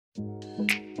From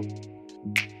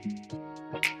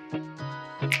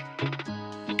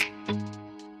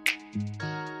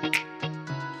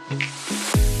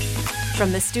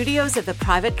the studios of the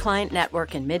Private Client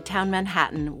Network in Midtown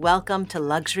Manhattan, welcome to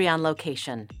Luxury on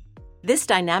Location. This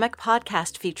dynamic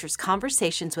podcast features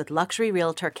conversations with luxury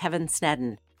realtor Kevin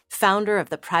Sneddon, founder of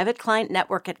the Private Client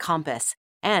Network at Compass,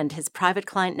 and his Private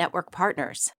Client Network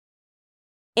partners.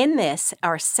 In this,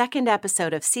 our second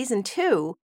episode of Season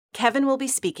 2, Kevin will be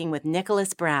speaking with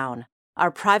Nicholas Brown, our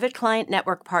Private Client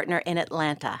Network partner in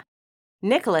Atlanta.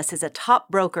 Nicholas is a top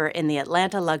broker in the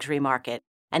Atlanta luxury market,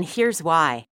 and here's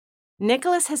why.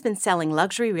 Nicholas has been selling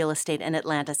luxury real estate in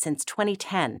Atlanta since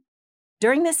 2010.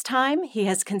 During this time, he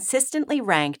has consistently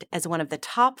ranked as one of the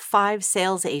top 5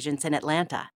 sales agents in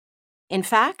Atlanta. In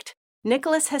fact,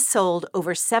 Nicholas has sold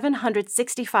over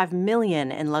 $765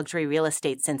 million in luxury real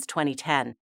estate since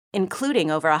 2010, including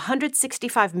over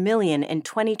 $165 million in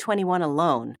 2021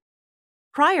 alone.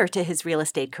 Prior to his real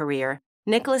estate career,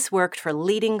 Nicholas worked for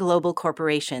leading global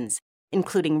corporations,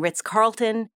 including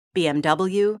Ritz-Carlton,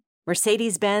 BMW,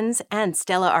 Mercedes-Benz, and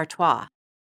Stella Artois.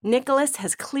 Nicholas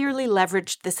has clearly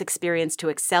leveraged this experience to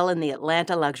excel in the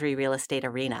Atlanta luxury real estate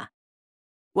arena.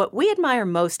 What we admire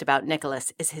most about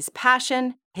Nicholas is his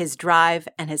passion, his drive,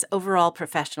 and his overall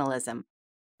professionalism.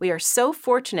 We are so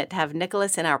fortunate to have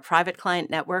Nicholas in our Private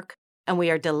Client Network, and we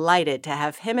are delighted to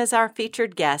have him as our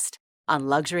featured guest on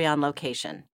Luxury on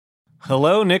Location.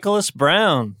 Hello, Nicholas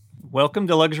Brown. Welcome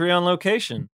to Luxury on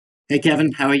Location. Hey,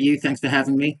 Kevin. How are you? Thanks for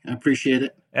having me. I appreciate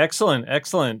it.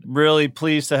 Excellent. Really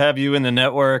pleased to have you in the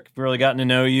network. Really gotten to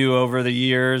know you over the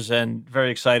years and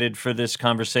very excited for this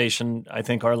conversation. I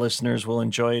think our listeners will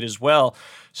enjoy it as well.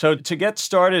 So to get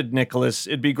started, Nicholas,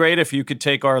 it'd be great if you could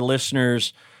take our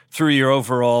listeners through your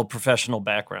overall professional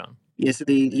background. Yes,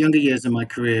 the younger years of my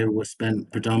career were spent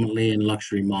predominantly in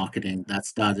luxury marketing. That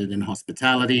started in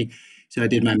hospitality. So I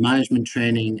did my management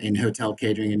training in hotel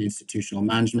catering and institutional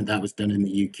management. That was done in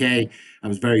the UK. I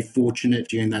was very fortunate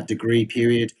during that degree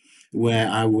period where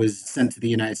I was sent to the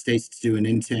United States to do an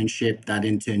internship. That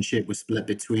internship was split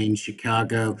between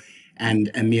Chicago and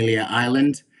Amelia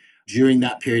Island. During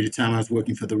that period of time, I was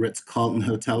working for the Ritz-Carlton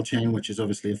hotel chain, which is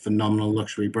obviously a phenomenal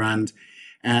luxury brand.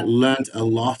 Learned a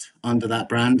lot under that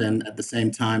brand. And at the same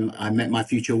time, I met my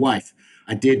future wife.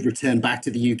 I did return back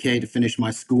to the UK to finish my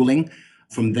schooling.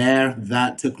 From there,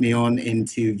 that took me on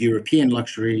into European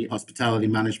luxury hospitality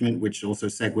management, which also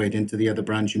segued into the other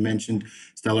brands you mentioned,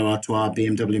 Stella Artois,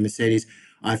 BMW, Mercedes.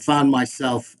 I found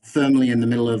myself firmly in the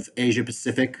middle of Asia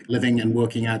Pacific, living and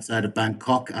working outside of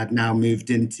Bangkok. I'd now moved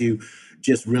into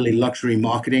just really luxury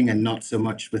marketing and not so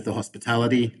much with the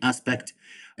hospitality aspect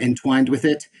entwined with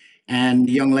it. And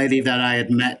the young lady that I had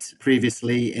met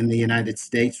previously in the United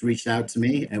States reached out to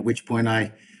me, at which point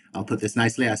I'll put this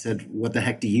nicely. I said, what the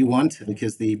heck do you want?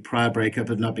 Because the prior breakup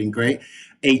had not been great.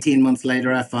 18 months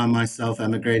later, I found myself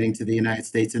emigrating to the United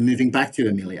States and moving back to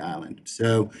Amelia Island.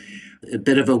 So a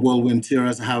bit of a whirlwind tour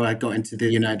as to how I got into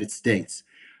the United States.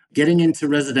 Getting into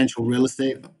residential real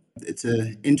estate, it's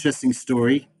an interesting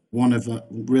story, one of a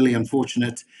really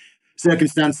unfortunate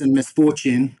circumstance and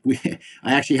misfortune.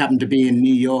 I actually happened to be in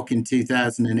New York in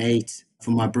 2008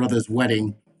 for my brother's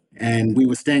wedding. And we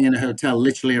were staying in a hotel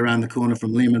literally around the corner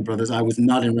from Lehman Brothers. I was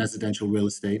not in residential real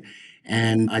estate,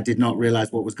 and I did not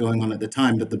realize what was going on at the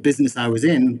time. But the business I was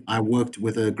in, I worked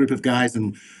with a group of guys,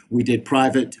 and we did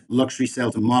private luxury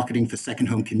sales and marketing for second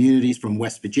home communities from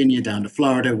West Virginia down to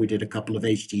Florida. We did a couple of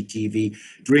HGTV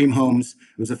dream homes.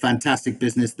 It was a fantastic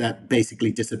business that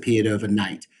basically disappeared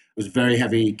overnight. It was very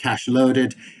heavy cash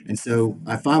loaded. And so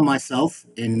I found myself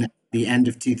in the end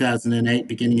of 2008,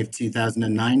 beginning of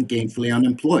 2009, gainfully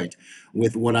unemployed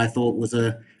with what I thought was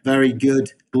a very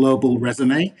good global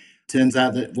resume. Turns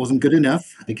out that it wasn't good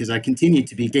enough because I continued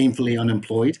to be gainfully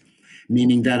unemployed,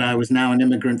 meaning that I was now an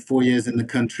immigrant 4 years in the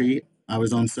country. I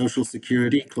was on Social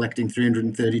Security collecting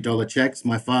 $330 checks.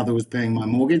 My father was paying my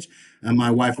mortgage and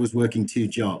my wife was working 2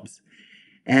 jobs.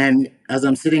 And as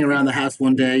I'm sitting around the house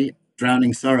one day,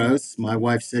 drowning sorrows, my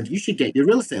wife said, you should get your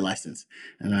real estate license.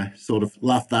 And I sort of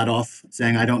laughed that off,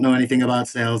 saying, I don't know anything about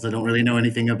sales. I don't really know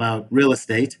anything about real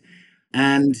estate.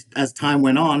 And as time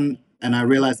went on, and I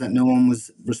realized that no one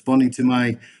was responding to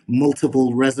my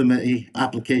multiple resume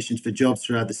applications for jobs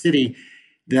throughout the city,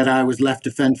 that I was left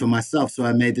to fend for myself. So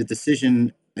I made the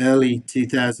decision early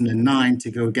 2009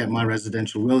 to go get my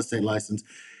residential real estate license.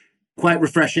 Quite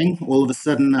refreshing. All of a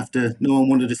sudden, after no one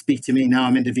wanted to speak to me, now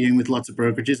I'm interviewing with lots of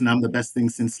brokerages and I'm the best thing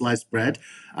since sliced bread.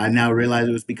 I now realize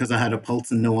it was because I had a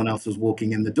pulse and no one else was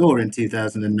walking in the door in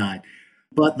 2009.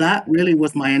 But that really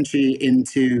was my entry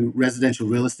into residential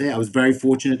real estate. I was very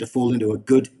fortunate to fall into a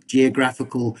good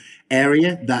geographical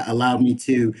area that allowed me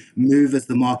to move as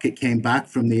the market came back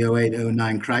from the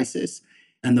 '08-'09 crisis.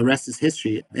 And the rest is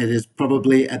history. It is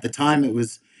probably, at the time, it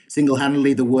was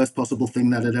single-handedly the worst possible thing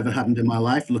that had ever happened in my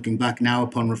life. Looking back now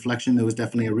upon reflection, there was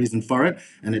definitely a reason for it.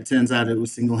 And it turns out it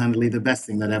was single-handedly the best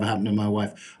thing that ever happened to my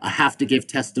wife. I have to give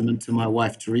testament to my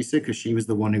wife, Teresa, because she was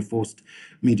the one who forced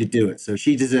me to do it. So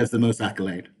she deserves the most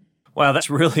accolade. Wow, that's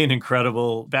really an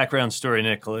incredible background story,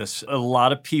 Nicholas. A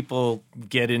lot of people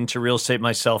get into real estate,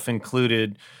 myself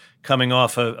included, coming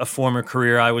off a former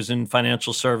career. I was in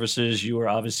financial services. You were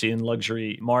obviously in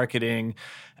luxury marketing.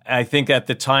 I think at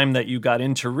the time that you got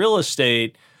into real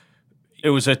estate, it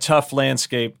was a tough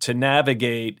landscape to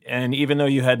navigate. And even though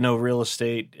you had no real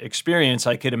estate experience,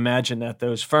 I could imagine that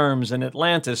those firms in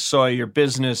Atlanta saw your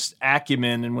business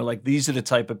acumen and were like, these are the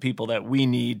type of people that we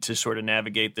need to sort of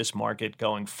navigate this market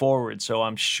going forward. So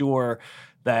I'm sure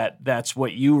that that's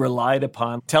what you relied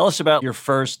upon. Tell us about your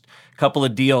first couple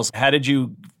of deals. How did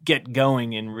you get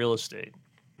going in real estate?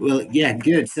 Well, yeah,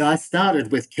 good. So I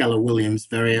started with Keller Williams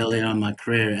very early on in my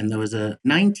career, and there was a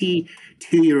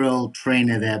 92-year-old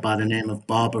trainer there by the name of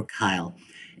Barbara Kyle.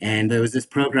 And there was this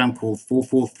program called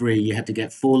 443. You had to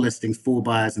get four listings, four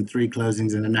buyers, and three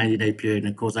closings in a 90-day period.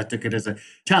 And of course, I took it as a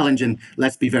challenge. And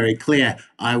let's be very clear,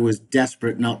 I was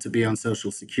desperate not to be on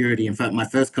Social Security. In fact, my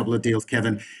first couple of deals,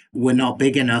 Kevin, were not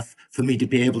big enough for me to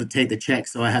be able to take the check.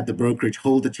 So I had the brokerage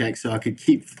hold the check so I could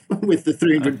keep with the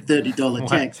 $330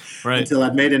 checks Right. until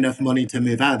I'd made enough money to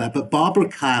move out of that. But Barbara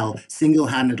Kyle,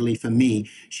 single-handedly for me,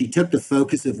 she took the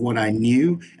focus of what I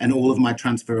knew and all of my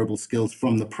transferable skills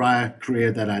from the prior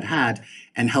career that I'd had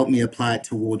and helped me apply it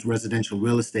towards residential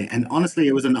real estate. And honestly,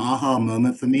 it was an aha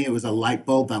moment for me. It was a light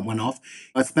bulb that went off.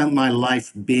 I spent my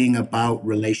life being about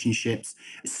relationships,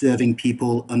 serving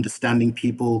people, understanding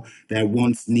people, their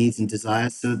wants, needs, and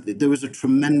desires. So there was a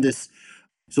tremendous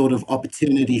sort of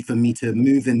opportunity for me to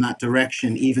move in that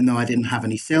direction, even though I didn't have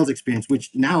any sales experience, which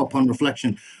now upon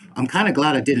reflection, I'm kind of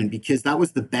glad I didn't, because that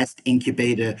was the best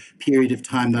incubator period of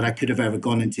time that I could have ever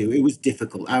gone into. It was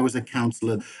difficult. I was a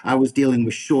counselor. I was dealing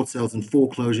with short sales and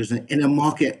foreclosures in a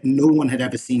market no one had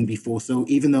ever seen before. So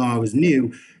even though I was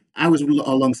new, I was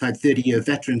alongside 30-year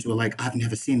veterans who were like, I've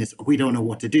never seen this. We don't know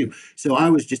what to do. So I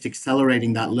was just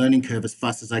accelerating that learning curve as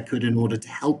fast as I could in order to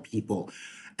help people.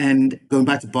 And going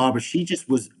back to Barbara, she just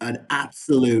was an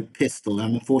absolute pistol.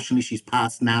 And unfortunately, she's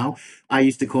passed now. I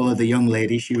used to call her the young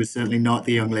lady. She was certainly not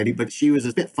the young lady, but she was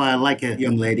a spitfire like a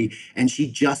young lady. And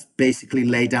she just basically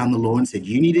laid down the law and said,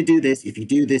 you need to do this. If you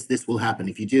do this, this will happen.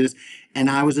 If you do this. And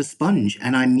I was a sponge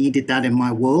and I needed that in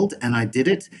my world. And I did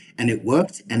it and it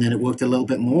worked. And then it worked a little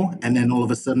bit more. And then all of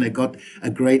a sudden it got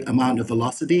a great amount of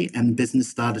velocity and business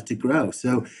started to grow.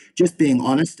 So just being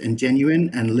honest and genuine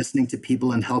and listening to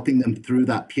people and helping them through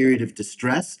that period of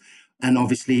distress, and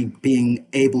obviously being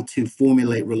able to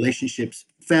formulate relationships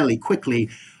fairly quickly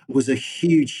was a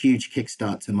huge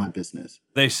kickstart to my business.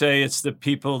 They say it's the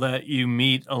people that you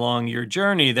meet along your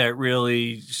journey that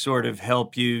really sort of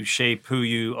help you shape who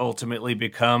you ultimately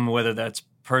become, whether that's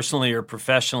personally or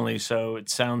professionally. So it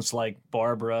sounds like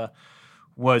Barbara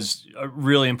was a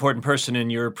really important person in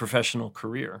your professional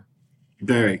career.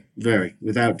 Very,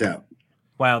 without doubt.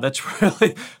 Wow, that's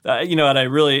really, and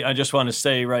I just want to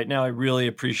say right now, I really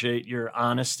appreciate your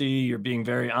honesty. You're being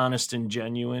very honest and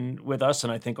genuine with us.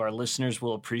 And I think our listeners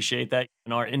will appreciate that.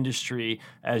 In our industry,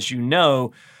 as you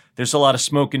know, there's a lot of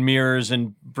smoke and mirrors,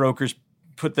 and brokers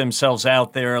put themselves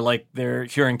out there like they're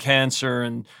curing cancer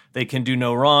and they can do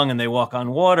no wrong and they walk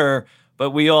on water.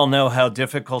 But we all know how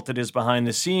difficult it is behind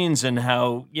the scenes and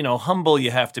how, humble you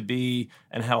have to be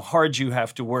and how hard you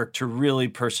have to work to really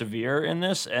persevere in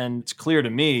this. And it's clear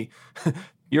to me,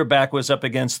 your back was up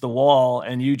against the wall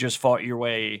and you just fought your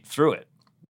way through it.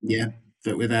 Yeah,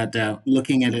 but without doubt,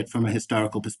 looking at it from a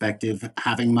historical perspective,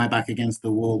 having my back against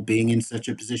the wall, being in such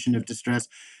a position of distress,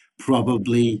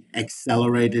 probably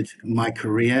accelerated my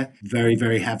career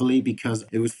very heavily because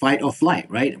it was fight or flight,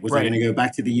 right? Was I going to go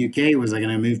back to the UK? Was I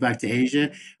going to move back to Asia?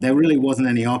 There really wasn't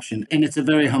any option. And it's a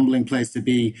very humbling place to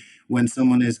be when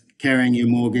someone is carrying your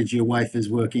mortgage, your wife is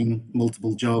working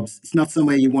multiple jobs. It's not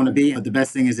somewhere you want to be, but the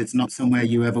best thing is it's not somewhere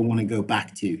you ever want to go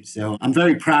back to. So I'm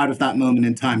very proud of that moment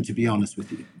in time, to be honest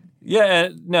with you. Yeah,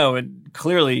 no,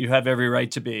 clearly you have every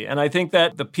right to be. And I think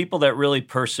that the people that really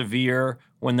persevere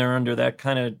when they're under that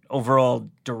kind of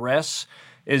overall duress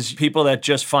is people that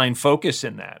just find focus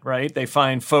in that, right? They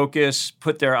find focus,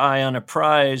 put their eye on a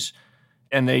prize,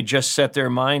 and they just set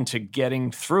their mind to getting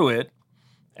through it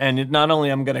Not only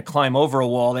I'm going to climb over a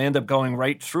wall, they end up going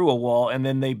right through a wall. And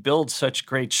then they build such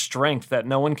great strength that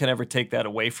no one can ever take that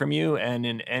away from you. And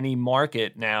in any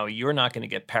market now, you're not going to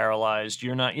get paralyzed.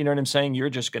 You're not, you know what I'm saying? You're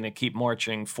just going to keep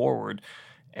marching forward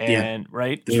Yeah, and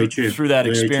right very true. through that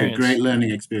Very true. experience. Great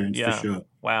learning experience for Yeah. sure.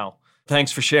 Wow.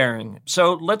 Thanks for sharing.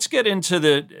 So let's get into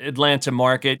the Atlanta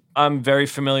market. I'm very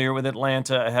familiar with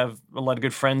Atlanta. I have a lot of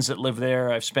good friends that live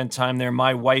there. I've spent time there.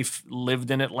 My wife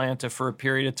lived in Atlanta for a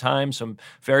period of time, so I'm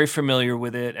very familiar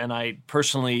with it. And I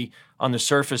personally, on the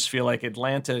surface, feel like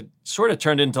Atlanta sort of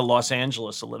turned into Los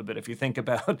Angeles a little bit. If you think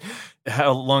about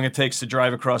how long it takes to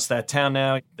drive across that town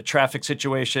now, the traffic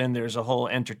situation, there's a whole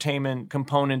entertainment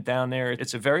component down there.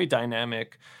 It's a very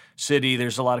dynamic city.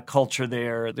 There's a lot of culture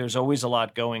there. There's always a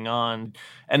lot going on.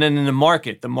 And then in the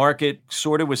market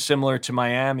sort of was similar to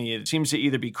Miami. It seems to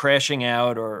either be crashing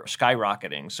out or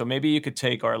skyrocketing. So maybe you could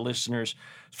take our listeners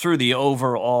through the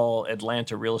overall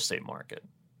Atlanta real estate market.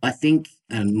 I think,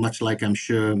 and much like I'm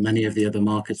sure many of the other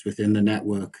markets within the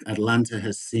network, Atlanta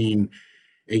has seen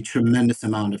a tremendous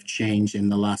amount of change in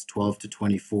the last 12 to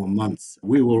 24 months.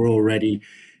 We were already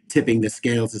tipping the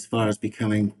scales as far as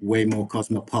becoming way more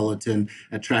cosmopolitan,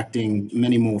 attracting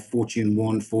many more Fortune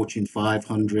 1, Fortune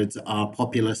 500s. Our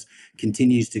populace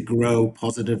continues to grow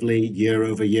positively year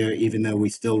over year, even though we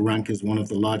still rank as one of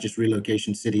the largest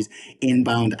relocation cities,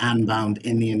 inbound and bound,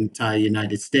 in the entire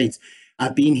United States.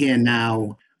 I've been here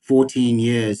now 14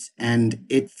 years, and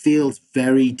it feels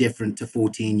very different to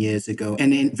 14 years ago,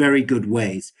 and in very good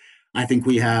ways. I think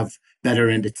we have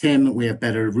better entertainment, we have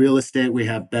better real estate, we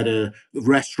have better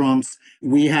restaurants,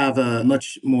 we have a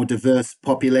much more diverse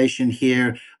population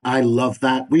here. I love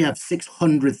that. We have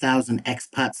 600,000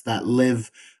 expats that live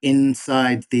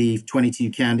inside the 22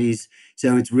 counties.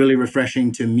 So it's really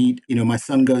refreshing to meet. My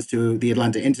son goes to the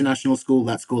Atlanta International School.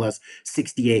 That school has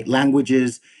 68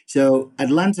 languages. So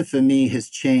Atlanta for me has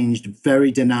changed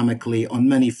very dynamically on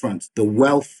many fronts. The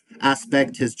wealth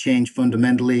aspect has changed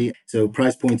fundamentally. So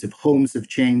price points of homes have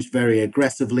changed very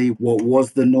aggressively. What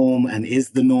was the norm and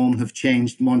is the norm have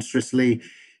changed monstrously.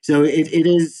 So it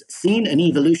is seen an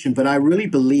evolution, but I really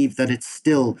believe that it's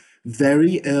still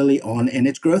very early on in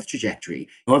its growth trajectory.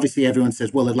 Obviously, everyone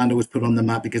says, well, Atlanta was put on the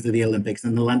map because of the Olympics,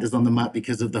 and Atlanta's on the map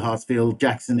because of the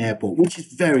Hartsfield-Jackson Airport, which is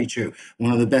very true.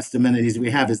 One of the best amenities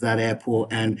we have is that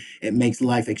airport, and it makes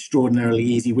life extraordinarily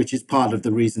easy, which is part of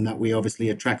the reason that we obviously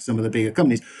attract some of the bigger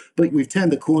companies. But we've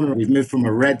turned the corner. We've moved from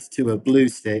a red to a blue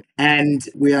state, and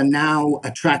we are now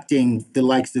attracting the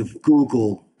likes of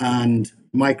Google and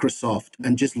Microsoft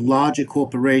and just larger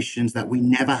corporations that we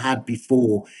never had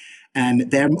before. And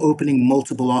they're opening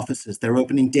multiple offices. They're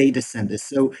opening data centers.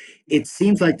 So it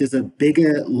seems like there's a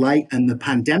bigger light, and the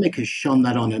pandemic has shone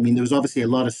that on. I mean, there was obviously a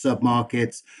lot of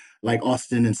submarkets like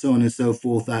Austin and so on and so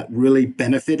forth that really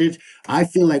benefited. I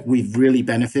feel like we've really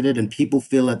benefited, and people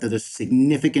feel that there's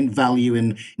significant value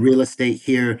in real estate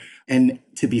here. And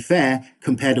to be fair,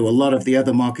 compared to a lot of the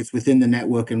other markets within the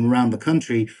network and around the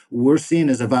country, we're seen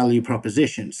as a value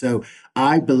proposition. So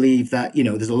I believe that,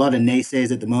 there's a lot of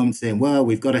naysayers at the moment saying, well,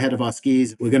 we've got ahead of our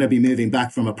skis. We're going to be moving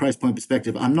back from a price point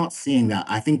perspective. I'm not seeing that.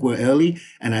 I think we're early,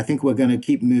 and I think we're going to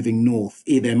keep moving north.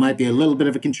 There might be a little bit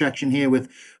of a contraction here with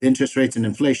interest rates and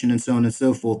inflation and so on and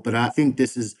so forth, but I think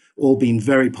this has all been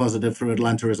very positive for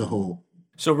Atlanta as a whole.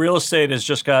 So real estate has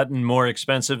just gotten more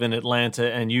expensive in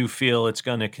Atlanta, and you feel it's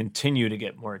going to continue to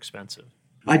get more expensive?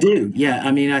 I do. Yeah.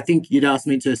 I mean, I think you'd asked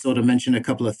me to sort of mention a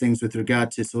couple of things with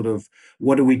regard to sort of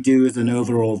what do we do as an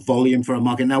overall volume for a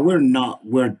market. Now,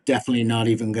 we're definitely not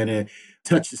even going to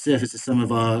touch the surface of some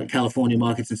of our California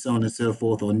markets and so on and so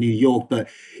forth, or New York, but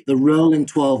the rolling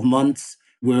 12 months,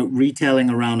 we're retailing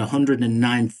around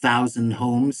 109,000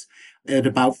 homes at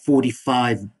about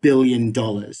 $45 billion.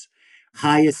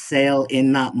 Highest sale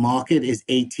in that market is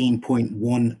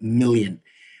 18.1 million.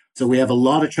 So we have a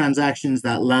lot of transactions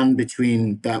that land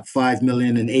between that 5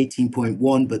 million and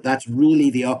 18.1, but that's really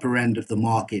the upper end of the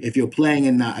market. If you're playing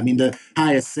in that, I mean, the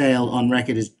highest sale on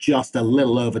record is just a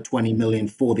little over 20 million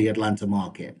for the Atlanta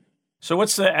market. So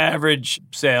what's the average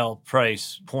sale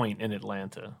price point in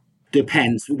Atlanta?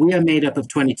 Depends. We are made up of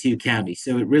 22 counties,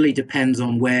 so it really depends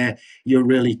on where you're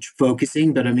really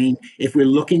focusing. But I mean, if we're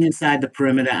looking inside the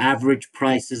perimeter, average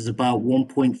price is about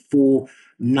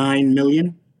 1.49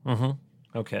 million. Mm-hmm.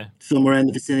 Okay. Somewhere in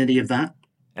the vicinity of that.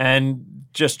 And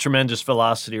just tremendous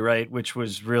velocity, right? Which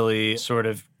was really sort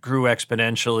of grew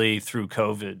exponentially through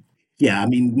COVID. Yeah, I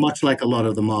mean, much like a lot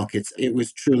of the markets, it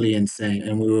was truly insane.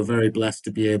 And we were very blessed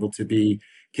to be able to be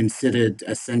considered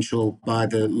essential by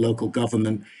the local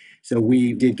government So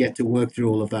we did get to work through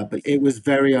all of that, but it was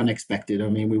very unexpected. I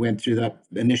mean, we went through that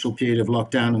initial period of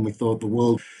lockdown and we thought the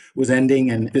world was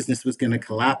ending and business was going to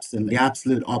collapse, and the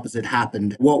absolute opposite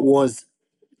happened. What was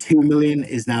 2 million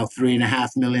is now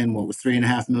 3.5 million. What was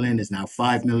 3.5 million is now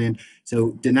 5 million.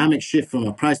 So dynamic shift from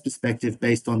a price perspective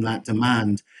based on that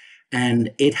demand.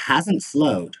 And it hasn't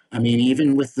slowed. I mean,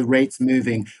 even with the rates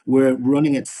moving, we're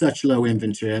running at such low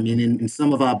inventory. I mean, in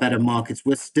some of our better markets,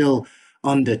 we're still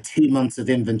under 2 months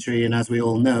of inventory. And as we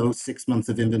all know, 6 months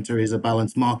of inventory is a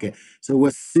balanced market. So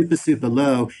we're super, super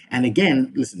low. And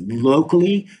again, listen,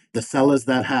 locally, the sellers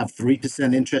that have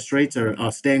 3% interest rates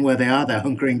are staying where they are. They're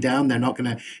hunkering down. They're not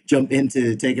going to jump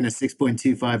into taking a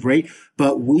 6.25 rate.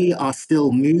 But we are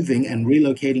still moving and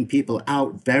relocating people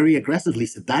out very aggressively.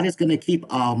 So that is going to keep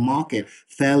our market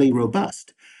fairly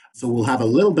robust. So we'll have a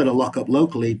little bit of lockup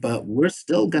locally, but we're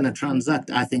still going to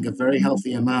transact, I think, a very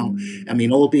healthy amount. I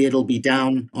mean, albeit it'll be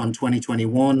down on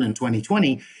 2021 and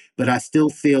 2020, but I still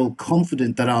feel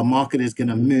confident that our market is going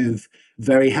to move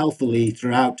very healthily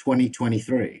throughout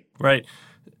 2023. Right.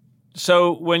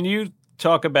 So when you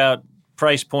talk about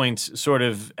price points sort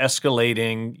of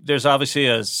escalating, there's obviously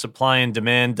a supply and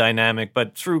demand dynamic,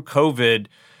 but through COVID,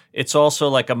 it's also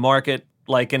like a market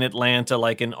like in Atlanta,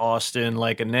 like in Austin,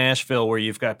 like in Nashville, where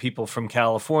you've got people from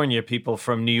California, people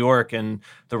from New York and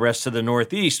the rest of the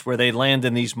Northeast, where they land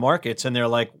in these markets and they're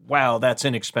like, wow, that's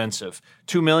inexpensive.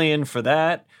 2 million for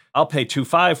that. I'll pay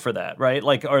 2.5 for that, right?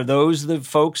 Like, are those the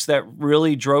folks that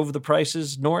really drove the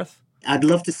prices north? I'd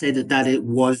love to say that it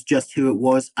was just who it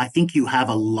was. I think you have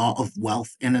a lot of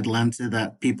wealth in Atlanta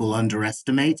that people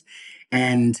underestimate.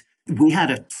 And we had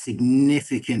a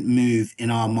significant move in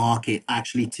our market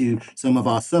actually to some of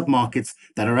our submarkets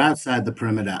that are outside the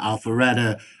perimeter,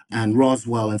 Alpharetta and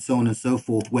Roswell and so on and so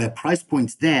forth, where price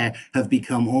points there have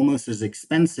become almost as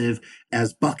expensive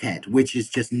as Buckhead, which has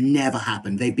just never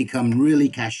happened. They've become really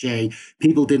cachet.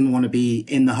 People didn't want to be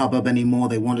in the hubbub anymore.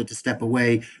 They wanted to step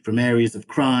away from areas of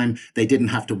crime. They didn't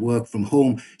have to work from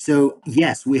home. So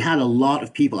yes, we had a lot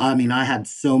of people. I mean, I had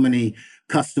so many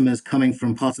customers coming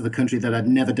from parts of the country that I'd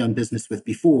never done business with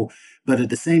before. But at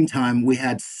the same time, we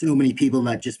had so many people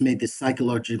that just made this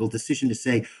psychological decision to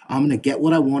say, I'm going to get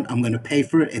what I want. I'm going to pay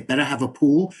for it. It better have a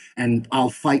pool and I'll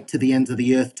fight to the ends of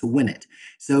the earth to win it.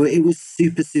 So it was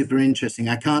super, super interesting.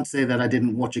 I can't say that I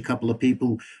didn't watch a couple of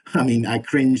people. I mean, I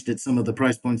cringed at some of the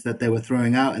price points that they were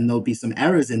throwing out, and there'll be some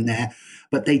errors in there,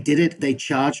 but they did it. They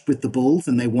charged with the bulls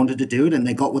and they wanted to do it and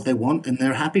they got what they want and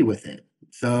they're happy with it.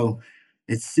 So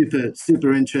it's super,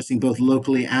 super interesting, both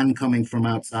locally and coming from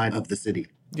outside of the city.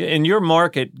 In your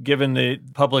market, given the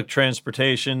public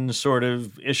transportation sort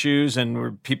of issues and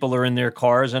where people are in their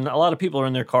cars, and a lot of people are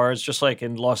in their cars, just like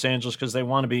in Los Angeles, because they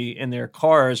want to be in their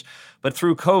cars. But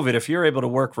through COVID, if you're able to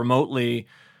work remotely,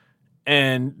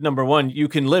 and number one, you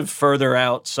can live further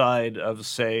outside of,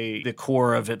 say, the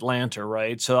core of Atlanta,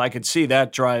 right? So I could see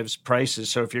that drives prices.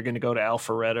 So if you're going to go to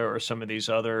Alpharetta or some of these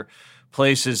other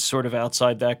places sort of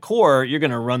outside that core, you're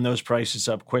going to run those prices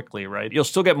up quickly, right? You'll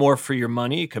still get more for your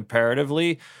money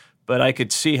comparatively, but I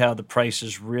could see how the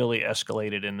prices really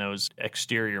escalated in those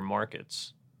exterior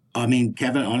markets. I mean,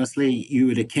 Kevin, honestly, you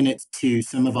would akin it to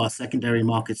some of our secondary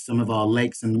markets, some of our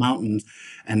lakes and mountains,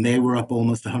 and they were up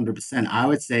almost 100%. I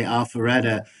would say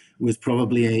Alpharetta was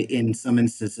probably in some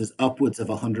instances upwards of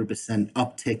 100%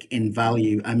 uptick in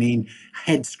value. I mean,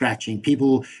 head scratching.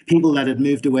 People that had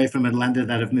moved away from Atlanta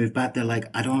that have moved back, they're like,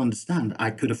 I don't understand. I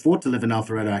could afford to live in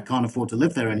Alpharetta. I can't afford to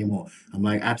live there anymore. I'm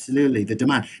like, absolutely, the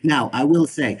demand. Now, I will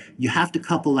say, you have to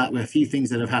couple that with a few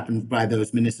things that have happened by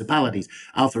those municipalities.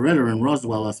 Alpharetta and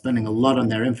Roswell are spending a lot on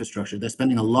their infrastructure. They're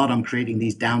spending a lot on creating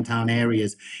these downtown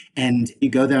areas. And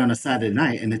you go there on a Saturday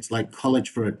night and it's like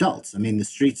college for adults. I mean, the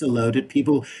streets are loaded.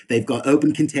 They've got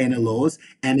open container laws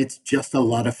and it's just a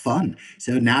lot of fun.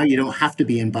 So now you don't have to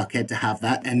be in Buckhead to have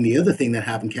that. And the other thing that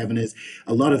happened, Kevin, is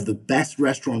a lot of the best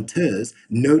restaurateurs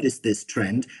noticed this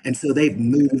trend. And so they've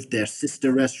moved their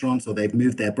sister restaurants or they've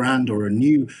moved their brand or a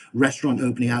new restaurant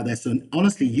opening out there. So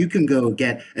honestly, you can go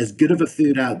get as good of a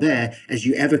food out there as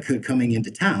you ever could coming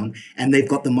into town. And they've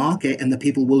got the market and the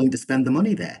people willing to spend the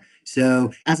money there.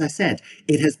 So, as I said,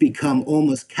 it has become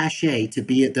almost cachet to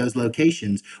be at those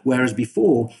locations, whereas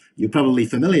before, you're probably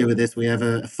familiar with this, we have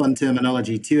a fun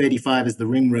terminology, 285 is the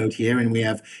ring road here, and we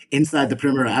have inside the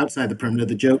perimeter, outside the perimeter.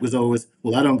 The joke was always,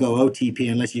 well, I don't go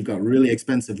OTP unless you've got really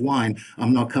expensive wine.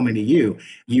 I'm not coming to you.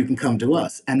 You can come to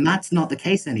us. And that's not the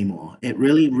case anymore. It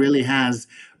really, really has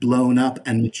blown up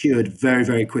and matured very,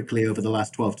 very quickly over the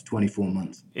last 12 to 24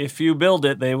 months. If you build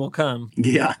it, they will come.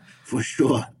 Yeah, for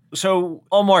sure. So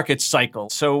all markets cycle.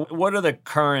 So what are the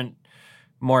current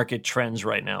market trends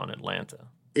right now in Atlanta?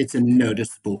 It's a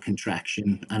noticeable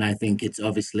contraction. And I think it's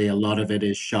obviously a lot of it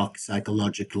is shock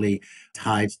psychologically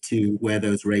tied to where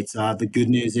those rates are. The good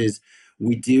news is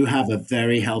we do have a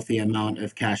very healthy amount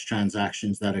of cash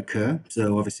transactions that occur.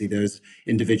 So obviously those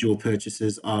individual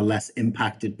purchases are less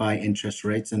impacted by interest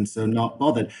rates and so not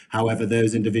bothered. However,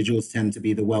 those individuals tend to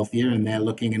be the wealthier and they're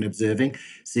looking and observing,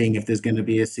 seeing if there's going to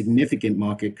be a significant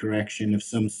market correction of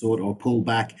some sort or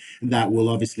pullback that will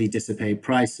obviously dissipate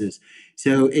prices.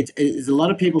 So it's a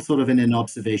lot of people sort of in an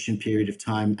observation period of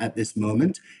time at this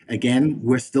moment. Again,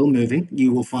 we're still moving.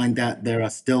 You will find that there are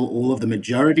still all of the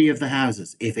majority of the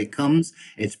houses. If it comes,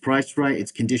 it's priced right,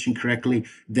 it's conditioned correctly.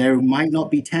 There might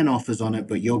not be 10 offers on it,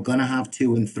 but you're going to have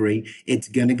two and three. It's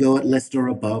going to go at list or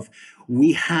above.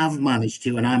 We have managed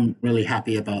to, and I'm really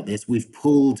happy about this, we've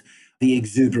pulled the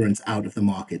exuberance out of the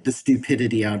market, the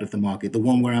stupidity out of the market, the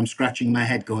one where I'm scratching my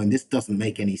head going, this doesn't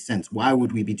make any sense. Why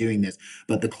would we be doing this?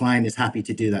 But the client is happy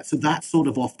to do that. So that's sort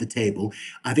of off the table.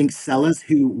 I think sellers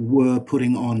who were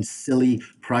putting on silly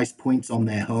price points on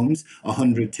their homes,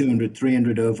 100, 200,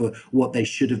 300 over what they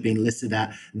should have been listed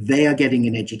at, they are getting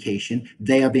an education.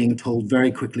 They are being told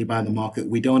very quickly by the market,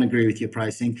 we don't agree with your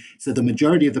pricing. So the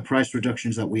majority of the price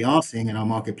reductions that we are seeing in our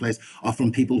marketplace are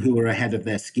from people who are ahead of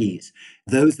their skis.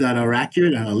 Those that are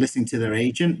accurate and are listening to their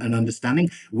agent and understanding,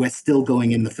 we're still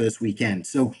going in the first weekend.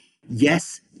 So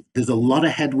yes, there's a lot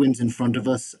of headwinds in front of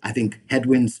us. I think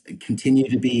headwinds continue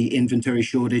to be inventory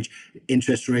shortage,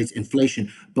 interest rates,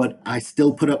 inflation, but I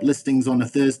still put up listings on a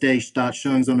Thursday, start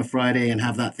showings on a Friday, and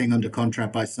have that thing under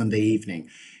contract by Sunday evening.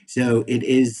 So it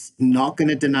is not going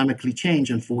to dynamically change,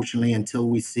 unfortunately, until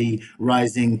we see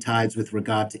rising tides with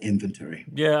regard to inventory.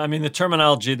 Yeah, I mean, the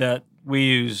terminology that we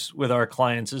use with our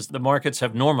clients is the markets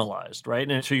have normalized, right?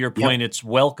 And to your point, It's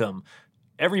welcome.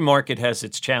 Every market has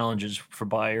its challenges for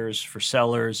buyers, for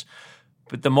sellers,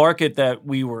 but the market that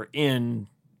we were in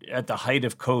at the height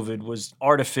of COVID was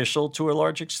artificial to a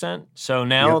large extent. So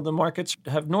now the markets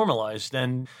have normalized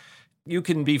and you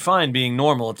can be fine being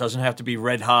normal. It doesn't have to be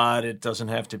red hot. It doesn't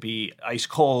have to be ice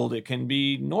cold. It can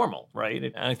be normal, right?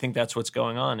 And I think that's what's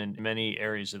going on in many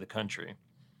areas of the country.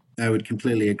 I would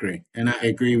completely agree. And I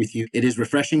agree with you. It is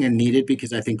refreshing and needed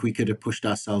because I think we could have pushed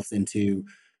ourselves into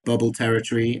bubble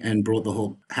territory and brought the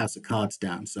whole house of cards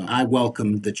down. So I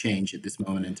welcome the change at this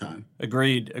moment in time.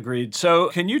 Agreed. So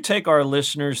can you take our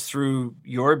listeners through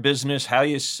your business, how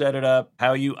you set it up,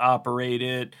 how you operate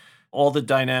it, all the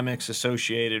dynamics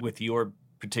associated with your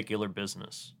particular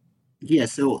business? Yeah,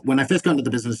 so when I first got into the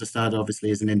business, I started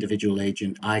obviously as an individual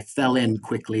agent. I fell in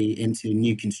quickly into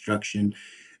new construction.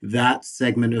 That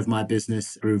segment of my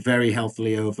business grew very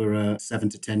healthily over a 7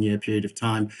 to 10 year period of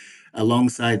time.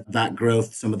 Alongside that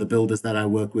growth, some of the builders that I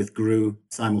work with grew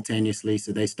simultaneously,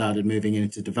 so they started moving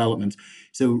into development.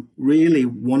 So really,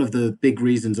 one of the big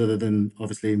reasons, other than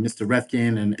obviously Mr.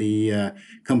 Revkin and the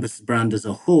Compass brand as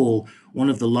a whole, one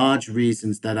of the large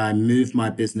reasons that I moved my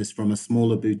business from a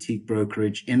smaller boutique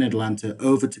brokerage in Atlanta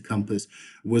over to Compass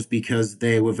was because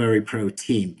they were very pro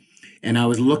team. And I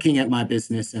was looking at my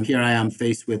business, and here I am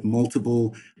faced with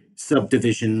multiple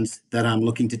subdivisions that I'm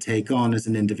looking to take on as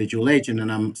an individual agent.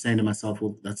 And I'm saying to myself,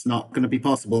 well, that's not going to be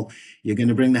possible. You're going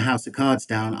to bring the house of cards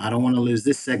down. I don't want to lose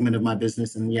this segment of my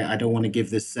business. And yet I don't want to give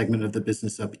this segment of the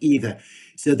business up either.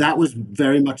 So that was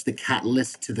very much the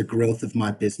catalyst to the growth of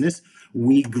my business.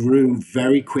 We grew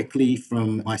very quickly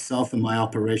from myself and my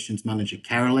operations manager,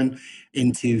 Carolyn,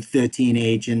 into 13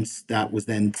 agents. That was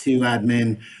then 2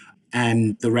 admin,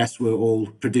 and the rest were all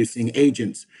producing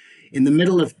agents. In the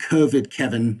middle of COVID,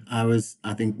 Kevin,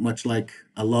 I think much like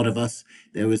a lot of us,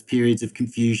 there was periods of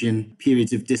confusion,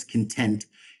 periods of discontent.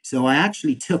 So I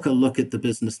actually took a look at the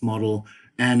business model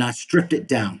and I stripped it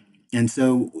down. And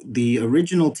so the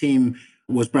original team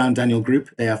was Brown Daniel Group.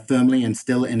 They are firmly and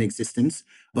still in existence,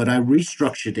 but I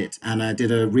restructured it and I did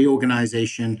a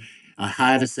reorganization. I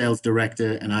hired a sales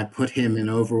director and I put him in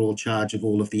overall charge of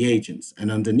all of the agents. And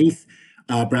underneath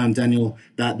Brown Daniel,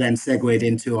 that then segued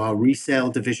into our resale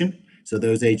division. So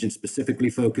those agents specifically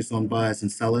focus on buyers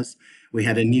and sellers. We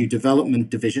had a new development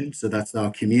division, so that's our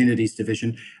communities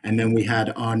division. And then we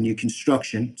had our new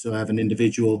construction. So I have an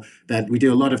individual that we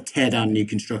do a lot of tear down new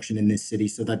construction in this city.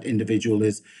 So that individual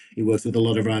he works with a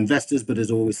lot of our investors, but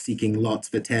is always seeking lots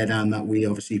for tear down that we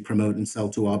obviously promote and sell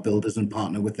to our builders and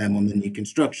partner with them on the new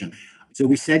construction. So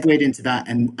we segued into that.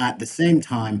 And at the same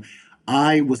time,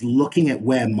 I was looking at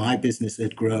where my business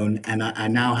had grown, and I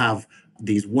now have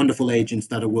these wonderful agents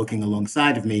that are working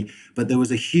alongside of me, but there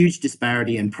was a huge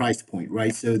disparity in price point,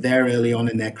 right? So they're early on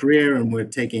in their career, and we're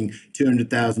taking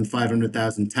 200,000,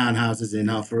 500,000 townhouses in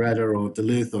Alpharetta or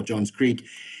Duluth or Johns Creek,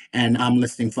 and I'm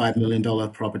listing $5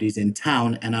 million properties in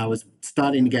town, and I was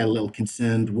starting to get a little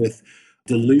concerned with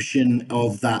dilution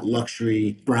of that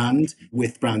luxury brand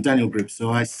with Brown Daniel Group. So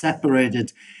I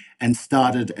separated and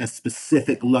started a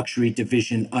specific luxury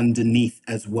division underneath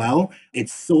as well. It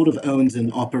sort of owns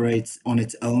and operates on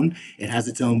its own. It has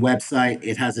its own website,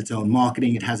 it has its own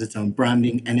marketing, it has its own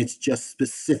branding, and it's just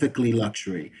specifically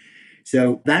luxury.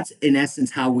 So that's in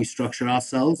essence how we structure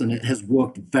ourselves, and it has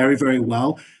worked very, very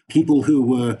well. People who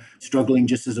were struggling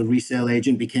just as a resale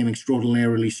agent became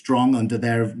extraordinarily strong under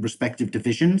their respective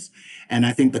divisions. And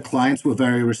I think the clients were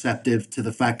very receptive to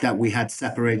the fact that we had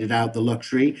separated out the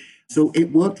luxury. So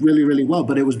it worked really, really well,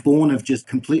 but it was born of just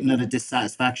complete and utter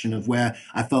dissatisfaction of where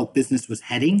I felt business was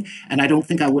heading. And I don't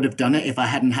think I would have done it if I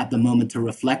hadn't had the moment to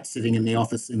reflect sitting in the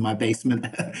office in my basement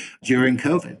during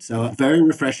COVID. So very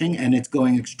refreshing, and it's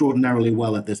going extraordinarily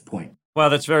well at this point. Wow,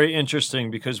 that's very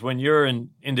interesting because when you're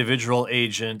an individual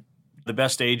agent, the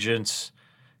best agents,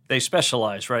 they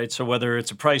specialize, right? So whether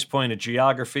it's a price point, a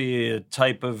geography, a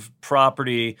type of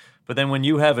property, but then when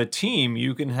you have a team,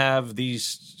 you can have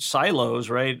these silos,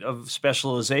 right, of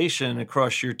specialization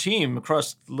across your team,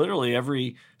 across literally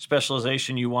every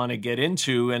specialization you want to get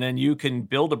into, and then you can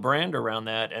build a brand around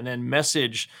that and then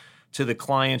message to the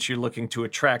clients you're looking to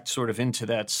attract sort of into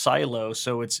that silo.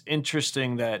 So it's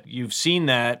interesting that you've seen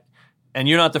that. And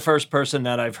you're not the first person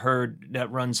that I've heard that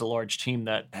runs a large team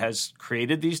that has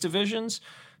created these divisions.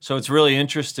 So it's really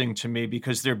interesting to me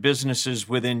because they're businesses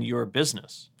within your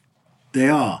business. They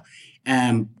are.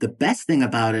 The best thing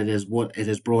about it is what it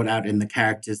has brought out in the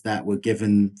characters that were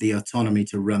given the autonomy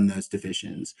to run those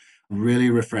divisions. Really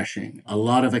refreshing. A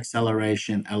lot of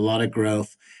acceleration, a lot of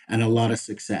growth, and a lot of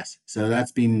success. So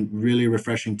that's been really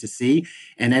refreshing to see.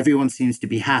 And everyone seems to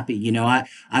be happy.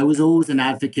 I was always an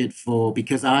advocate for,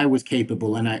 because I was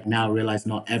capable, and I now realize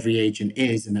not every agent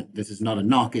is, and this is not a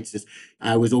knock. It's just,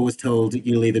 I was always told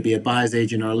you'll either be a buyer's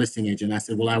agent or a listing agent. I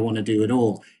said, well, I want to do it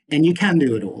all. And you can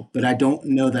do it all, but I don't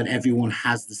know that everyone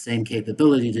has the same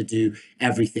capability to do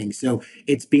everything. So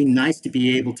it's been nice to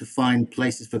be able to find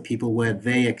places for people where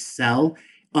they excel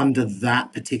under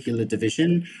that particular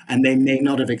division, and they may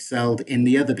not have excelled in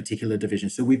the other particular division.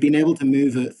 So we've been able to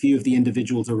move a few of the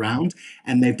individuals around,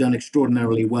 and they've done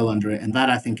extraordinarily well under it. And that,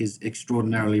 I think, is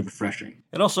extraordinarily refreshing.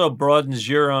 It also broadens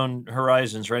your own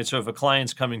horizons, right? So if a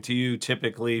client's coming to you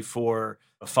typically for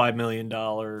a $5 million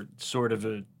sort of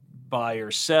a buy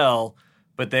or sell,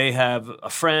 but they have a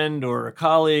friend or a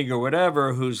colleague or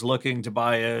whatever who's looking to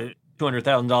buy a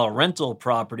 $200,000 rental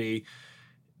property,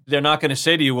 they're not going to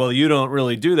say to you, well, you don't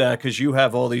really do that because you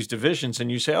have all these divisions.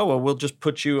 And you say, oh, well, we'll just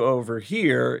put you over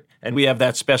here. And we have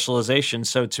that specialization.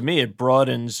 So to me, it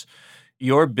broadens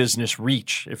your business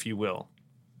reach, if you will.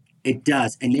 It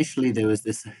does. Initially, there was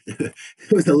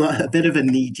a bit of a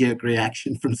knee-jerk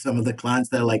reaction from some of the clients.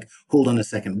 They're like, hold on a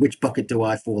second, which bucket do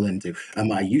I fall into?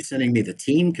 Are you sending me the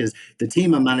team? Because the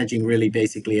team are managing really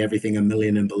basically everything $1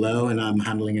 million and below, and I'm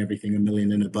handling everything $1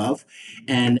 million and above.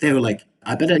 And they were like,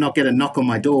 I better not get a knock on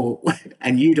my door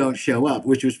and you don't show up,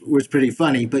 which was pretty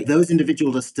funny. But those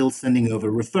individuals are still sending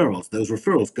over referrals. Those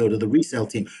referrals go to the resale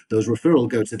team. Those referrals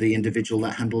go to the individual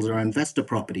that handles our investor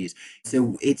properties.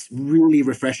 So it's really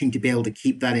refreshing to be able to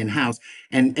keep that in-house.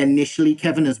 And initially,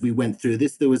 Kevin, as we went through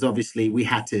this, we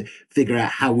had to figure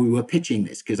out how we were pitching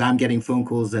this, because I'm getting phone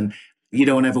calls, and you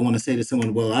don't ever want to say to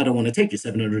someone, well, I don't want to take your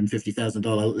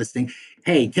 $750,000 listing.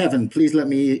 Hey, Kevin, please let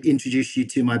me introduce you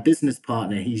to my business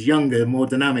partner. He's younger, more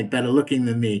dynamic, better looking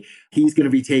than me. He's going to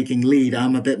be taking lead.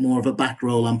 I'm a bit more of a back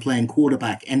role. I'm playing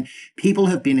quarterback. And people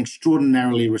have been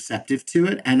extraordinarily receptive to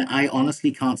it. And I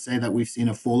honestly can't say that we've seen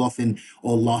a fall off in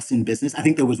or loss in business. I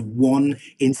think there was one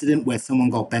incident where someone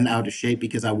got bent out of shape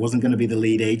because I wasn't going to be the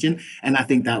lead agent. And I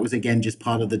think that was, again, just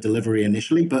part of the delivery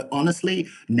initially. But honestly,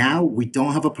 now we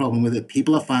don't have a problem with it.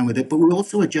 People are fine with it. But we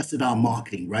also adjusted our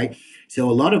marketing, right? So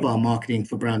a lot of our marketing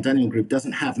for Brown Daniel Group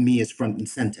doesn't have me as front and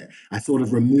center. I sort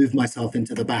of remove myself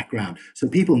into the background. So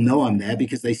people know I'm there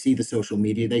because they see the social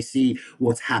media, they see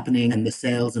what's happening and the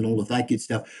sales and all of that good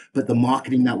stuff. But the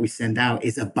marketing that we send out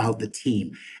is about the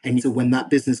team. And so when that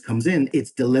business comes in,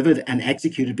 it's delivered and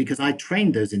executed because I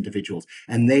trained those individuals,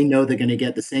 and they know they're going to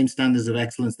get the same standards of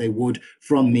excellence they would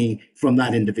from me, from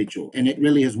that individual. And it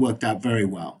really has worked out very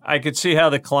well. I could see how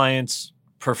the clients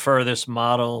prefer this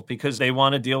model because they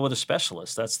want to deal with a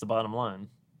specialist. That's the bottom line.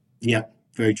 Yeah,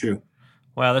 very true.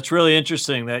 Wow, that's really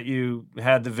interesting that you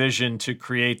had the vision to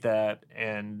create that.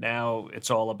 And now it's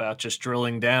all about just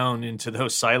drilling down into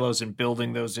those silos and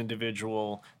building those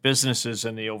individual businesses,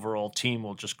 and the overall team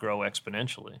will just grow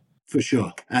exponentially. For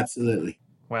sure. Absolutely.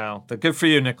 Wow. Good for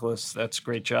you, Nicholas. That's a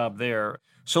great job there.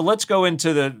 So let's go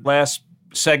into the last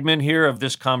segment here of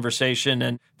this conversation.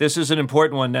 And this is an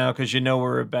important one now because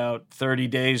we're about 30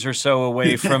 days or so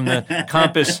away from the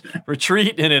Compass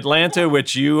retreat in Atlanta,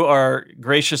 which you are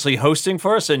graciously hosting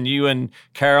for us. And you and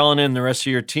Carolyn and the rest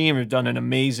of your team have done an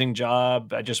amazing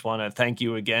job. I just want to thank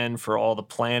you again for all the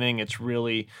planning. It's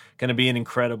really going to be an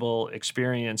incredible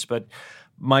experience. But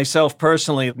myself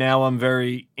personally, now I'm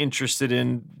very interested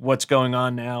in what's going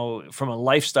on now from a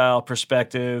lifestyle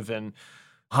perspective and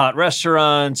hot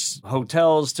restaurants,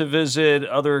 hotels to visit,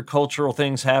 other cultural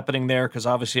things happening there, because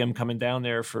obviously I'm coming down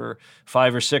there for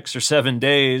 5 or 6 or 7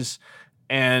 days.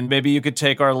 And maybe you could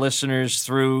take our listeners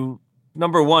through,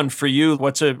 number one, for you,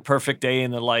 what's a perfect day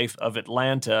in the life of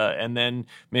Atlanta? And then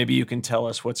maybe you can tell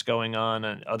us what's going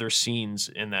on other scenes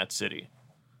in that city.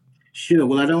 Sure.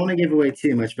 Well, I don't want to give away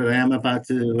too much, but I am about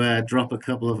to drop a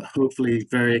couple of hopefully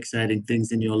very exciting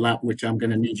things in your lap, which I'm going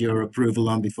to need your approval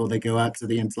on before they go out to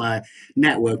the entire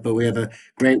network. But we have a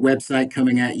great website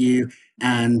coming at you.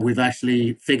 And we've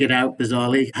actually figured out,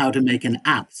 bizarrely, how to make an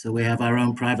app. So we have our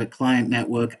own private client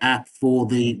network app for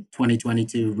the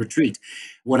 2022 retreat.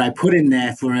 What I put in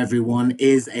there for everyone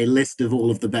is a list of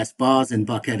all of the best bars in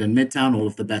Buckhead and Midtown, all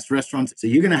of the best restaurants. So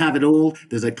you're going to have it all.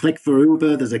 There's a click for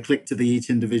Uber. There's a click to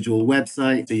each individual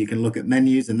website. So you can look at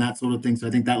menus and that sort of thing. So I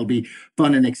think that'll be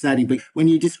fun and exciting. But when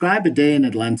you describe a day in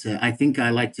Atlanta, I think I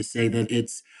like to say that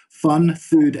it's fun,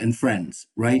 food, and friends,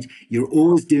 right? You're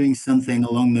always doing something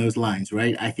along those lines,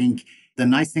 right? I think the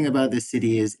nice thing about this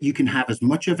city is you can have as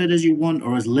much of it as you want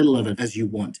or as little of it as you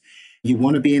want. You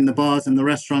want to be in the bars and the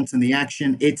restaurants and the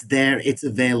action, it's there, it's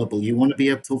available. You want to be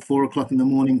up till 4 o'clock in the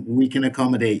morning, we can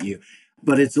accommodate you.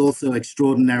 But it's also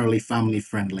extraordinarily family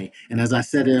friendly. And as I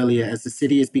said earlier, as the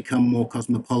city has become more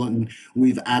cosmopolitan,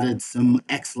 we've added some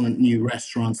excellent new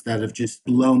restaurants that have just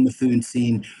blown the food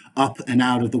scene up and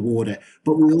out of the water.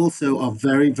 But we also are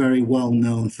very, very well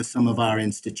known for some of our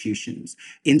institutions.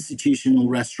 Institutional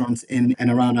restaurants in and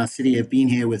around our city have been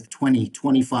here with 20,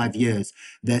 25 years.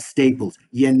 They're staples.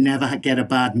 You never get a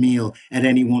bad meal at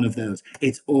any one of those.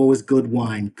 It's always good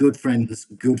wine, good friends,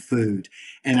 good food.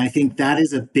 And I think that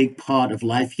is a big part of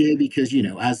life here because,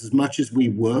 as much as we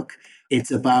work,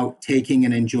 it's about taking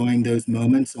and enjoying those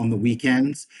moments on the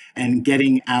weekends and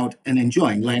getting out and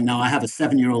enjoying. Like now, I have a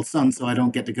 7-year-old son, so I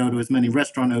don't get to go to as many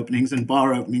restaurant openings and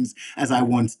bar openings as I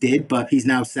once did. But he's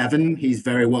now 7. He's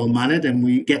very well mannered, and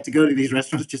we get to go to these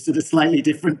restaurants just at a slightly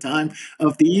different time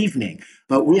of the evening.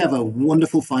 But we have a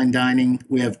wonderful fine dining.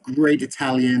 We have great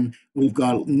Italian. We've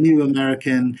got new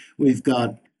American. We've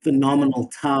got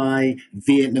phenomenal Thai,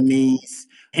 Vietnamese.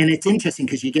 And it's interesting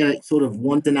because you get sort of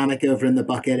one dynamic over in the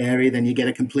Buckhead area, then you get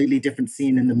a completely different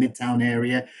scene in the Midtown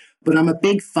area. But I'm a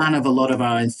big fan of a lot of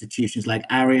our institutions like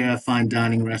Aria Fine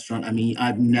Dining Restaurant. I mean,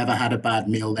 I've never had a bad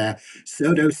meal there.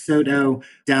 Sodo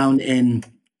down in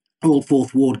Old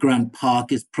Fourth Ward Grant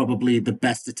Park is probably the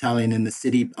best Italian in the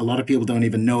city. A lot of people don't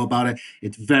even know about it.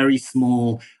 It's very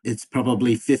small. It's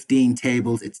probably 15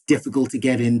 tables. It's difficult to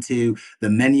get into. The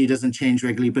menu doesn't change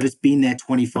regularly, but it's been there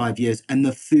 25 years and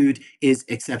the food is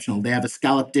exceptional. They have a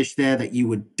scallop dish there that you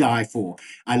would die for.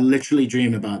 I literally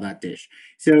dream about that dish.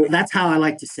 So that's how I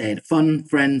like to say it. Fun,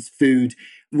 friends, food.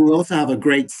 We also have a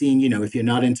great scene, if you're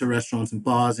not into restaurants and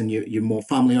bars and you're more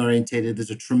family orientated, there's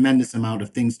a tremendous amount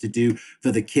of things to do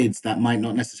for the kids that might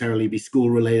not necessarily be school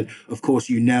related. Of course,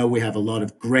 we have a lot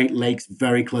of great lakes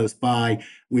very close by.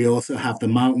 We also have the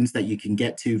mountains that you can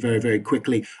get to very, very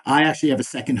quickly. I actually have a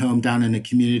second home down in a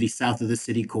community south of the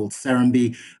city called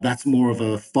Serenbe. That's more of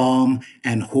a farm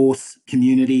and horse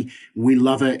community. We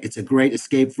love it. It's a great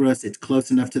escape for us. It's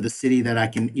close enough to the city that I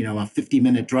can, a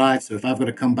 50-minute drive. So if I've got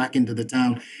to come back into the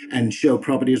town and show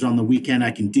properties on the weekend,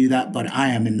 I can do that. But I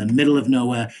am in the middle of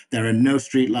nowhere. There are no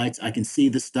street lights. I can see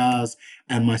the stars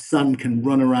and my son can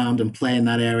run around and play in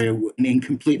that area in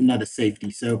complete and utter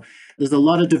safety. So there's a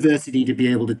lot of diversity to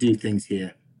be able to do things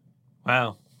here.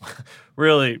 Wow.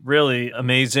 Really, really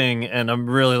amazing. And I'm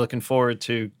really looking forward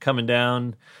to coming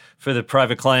down for the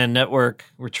Private Client Network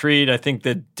retreat. I think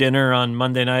the dinner on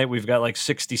Monday night, we've got like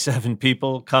 67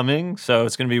 people coming. So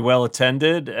it's going to be well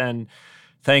attended. And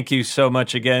thank you so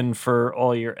much again for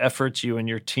all your efforts, you and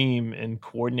your team, in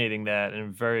coordinating that.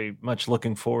 And very much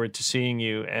looking forward to seeing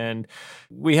you. And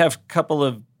we have a couple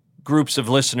of groups of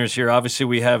listeners here. Obviously,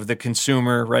 we have the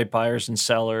consumer, right? Buyers and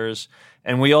sellers.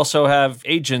 And we also have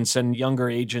agents, and younger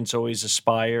agents always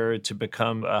aspire to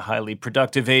become a highly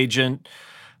productive agent.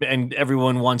 And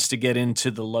everyone wants to get into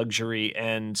the luxury.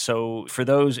 And so for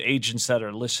those agents that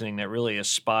are listening that really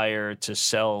aspire to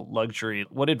sell luxury,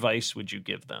 what advice would you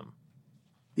give them?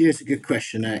 Yeah, it's a good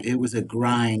question. It was a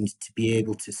grind to be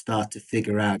able to start to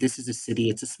figure out. This is a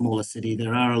city, it's a smaller city.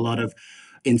 There are a lot of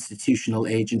institutional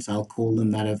agents, I'll call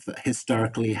them, that have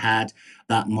historically had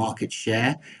that market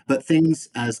share. But things,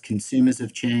 as consumers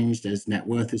have changed, as net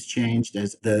worth has changed,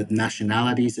 as the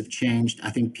nationalities have changed, I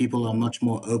think people are much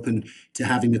more open to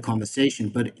having the conversation.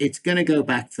 But it's going to go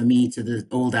back for me to the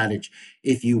old adage: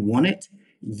 if you want it,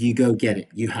 you go get it.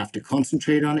 You have to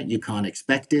concentrate on it. You can't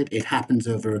expect it. It happens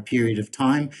over a period of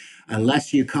time.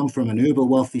 Unless you come from an uber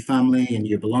wealthy family and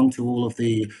you belong to all of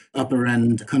the upper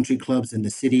end country clubs in the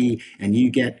city and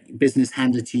you get business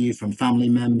handed to you from family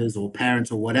members or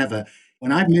parents or whatever.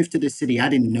 When I moved to the city, I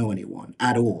didn't know anyone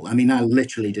at all. I mean, I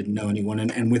literally didn't know anyone.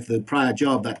 And with the prior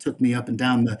job that took me up and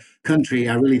down the country,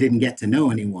 I really didn't get to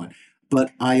know anyone.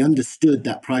 But I understood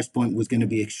that price point was going to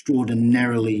be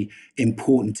extraordinarily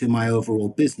important to my overall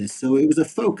business. So it was a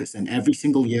focus. And every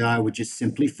single year, I would just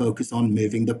simply focus on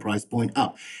moving the price point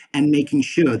up and making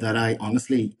sure that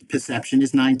perception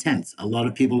is 9/10. A lot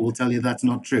of people will tell you that's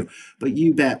not true. But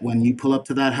you bet when you pull up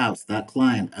to that house, that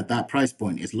client at that price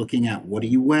point is looking at what do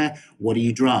you wear? What do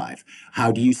you drive?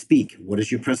 How do you speak? What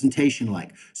is your presentation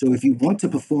like? So if you want to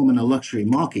perform in a luxury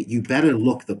market, you better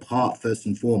look the part first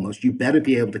and foremost. You better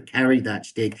be able to carry that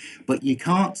stake, but you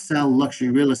can't sell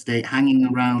luxury real estate hanging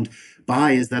around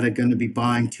buyers that are going to be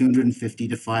buying $250,000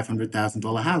 to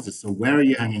 $500,000 houses. So where are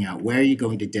you hanging out? Where are you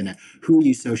going to dinner? Who are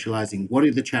you socializing? What are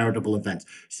the charitable events?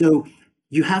 So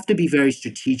you have to be very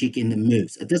strategic in the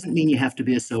moves. It doesn't mean you have to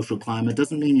be a social climber. It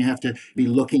doesn't mean you have to be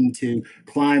looking to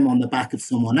climb on the back of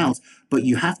someone else, but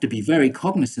you have to be very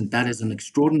cognizant that is an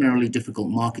extraordinarily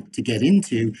difficult market to get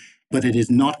into, but it is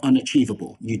not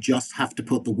unachievable. You just have to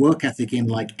put the work ethic in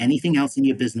like anything else in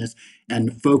your business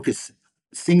and focus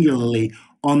singularly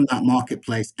on that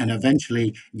marketplace. And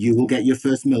eventually you will get your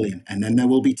first million, and then there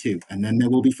will be two, and then there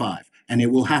will be five. And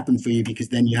it will happen for you because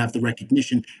then you have the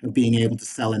recognition of being able to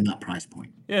sell in that price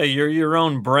point. Yeah, you're your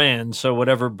own brand. So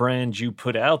whatever brand you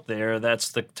put out there,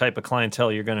 that's the type of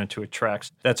clientele you're going to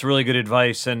attract. That's really good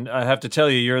advice. And I have to tell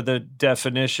you, you're the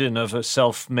definition of a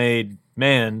self-made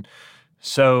man.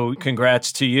 So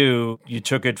congrats to you. You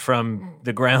took it from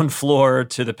the ground floor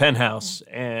to the penthouse,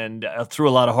 and through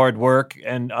a lot of hard work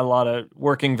and a lot of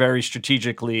working very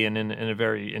strategically and in a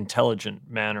very intelligent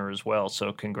manner as well.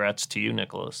 So congrats to you,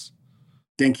 Nicholas.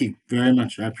 Thank you very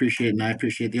much. I appreciate it, and I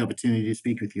appreciate the opportunity to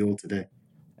speak with you all today.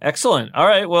 Excellent. All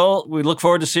right. Well, we look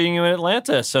forward to seeing you in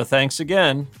Atlanta. So thanks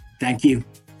again. Thank you.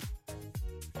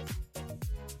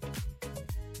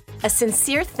 A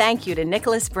sincere thank you to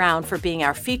Nicholas Brown for being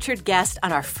our featured guest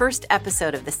on our first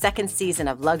episode of the second season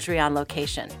of Luxury on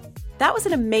Location. That was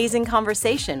an amazing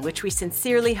conversation, which we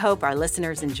sincerely hope our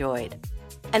listeners enjoyed.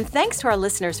 And thanks to our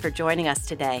listeners for joining us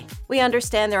today. We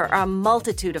understand there are a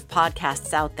multitude of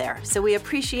podcasts out there, so we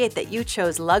appreciate that you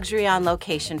chose Luxury on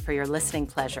Location for your listening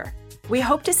pleasure. We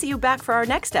hope to see you back for our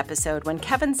next episode when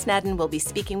Kevin Snedden will be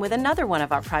speaking with another one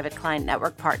of our Private Client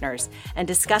Network partners and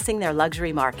discussing their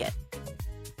luxury market.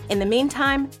 In the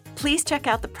meantime, please check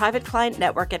out the Private Client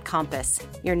Network at Compass,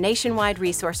 your nationwide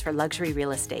resource for luxury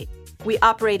real estate. We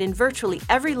operate in virtually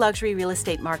every luxury real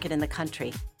estate market in the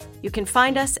country. You can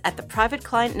find us at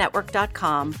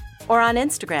theprivateclientnetwork.com or on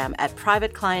Instagram at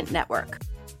Private Client Network.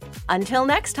 Until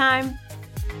next time.